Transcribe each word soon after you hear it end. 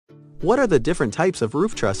What are the different types of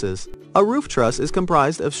roof trusses? A roof truss is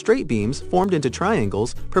comprised of straight beams formed into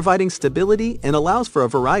triangles, providing stability and allows for a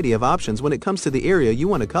variety of options when it comes to the area you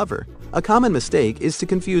want to cover. A common mistake is to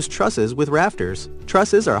confuse trusses with rafters.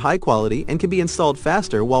 Trusses are high quality and can be installed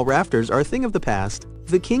faster, while rafters are a thing of the past.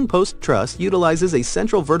 The king post truss utilizes a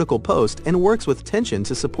central vertical post and works with tension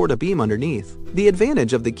to support a beam underneath. The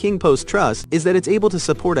advantage of the king post truss is that it's able to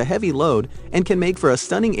support a heavy load and can make for a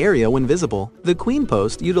stunning area when visible. The queen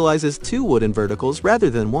post utilizes 2 wooden verticals rather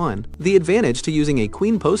than 1. The advantage to using a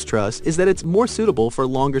queen post truss is that it's more suitable for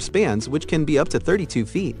longer spans, which can be up to 32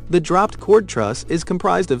 feet. The dropped cord truss is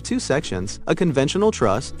comprised of 2 sections, a conventional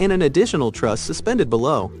truss and an additional truss suspended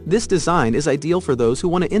below. This design is ideal for those who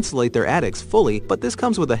want to insulate their attics fully, but this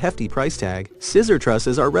comes with a hefty price tag. Scissor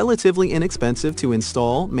trusses are relatively inexpensive to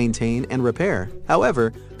install, maintain, and repair.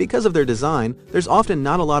 However, because of their design, there's often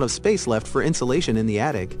not a lot of space left for insulation in the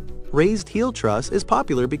attic. Raised heel truss is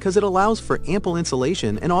popular because it allows for ample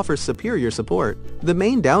insulation and offers superior support. The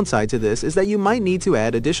main downside to this is that you might need to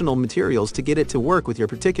add additional materials to get it to work with your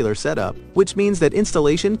particular setup, which means that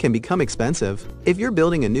installation can become expensive. If you're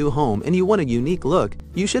building a new home and you want a unique look,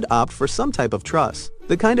 you should opt for some type of truss.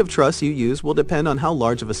 The kind of truss you use will depend on how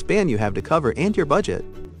large of a span you have to cover and your budget.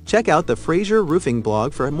 Check out the Fraser Roofing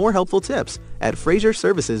blog for more helpful tips at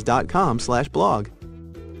fraserservices.com/blog.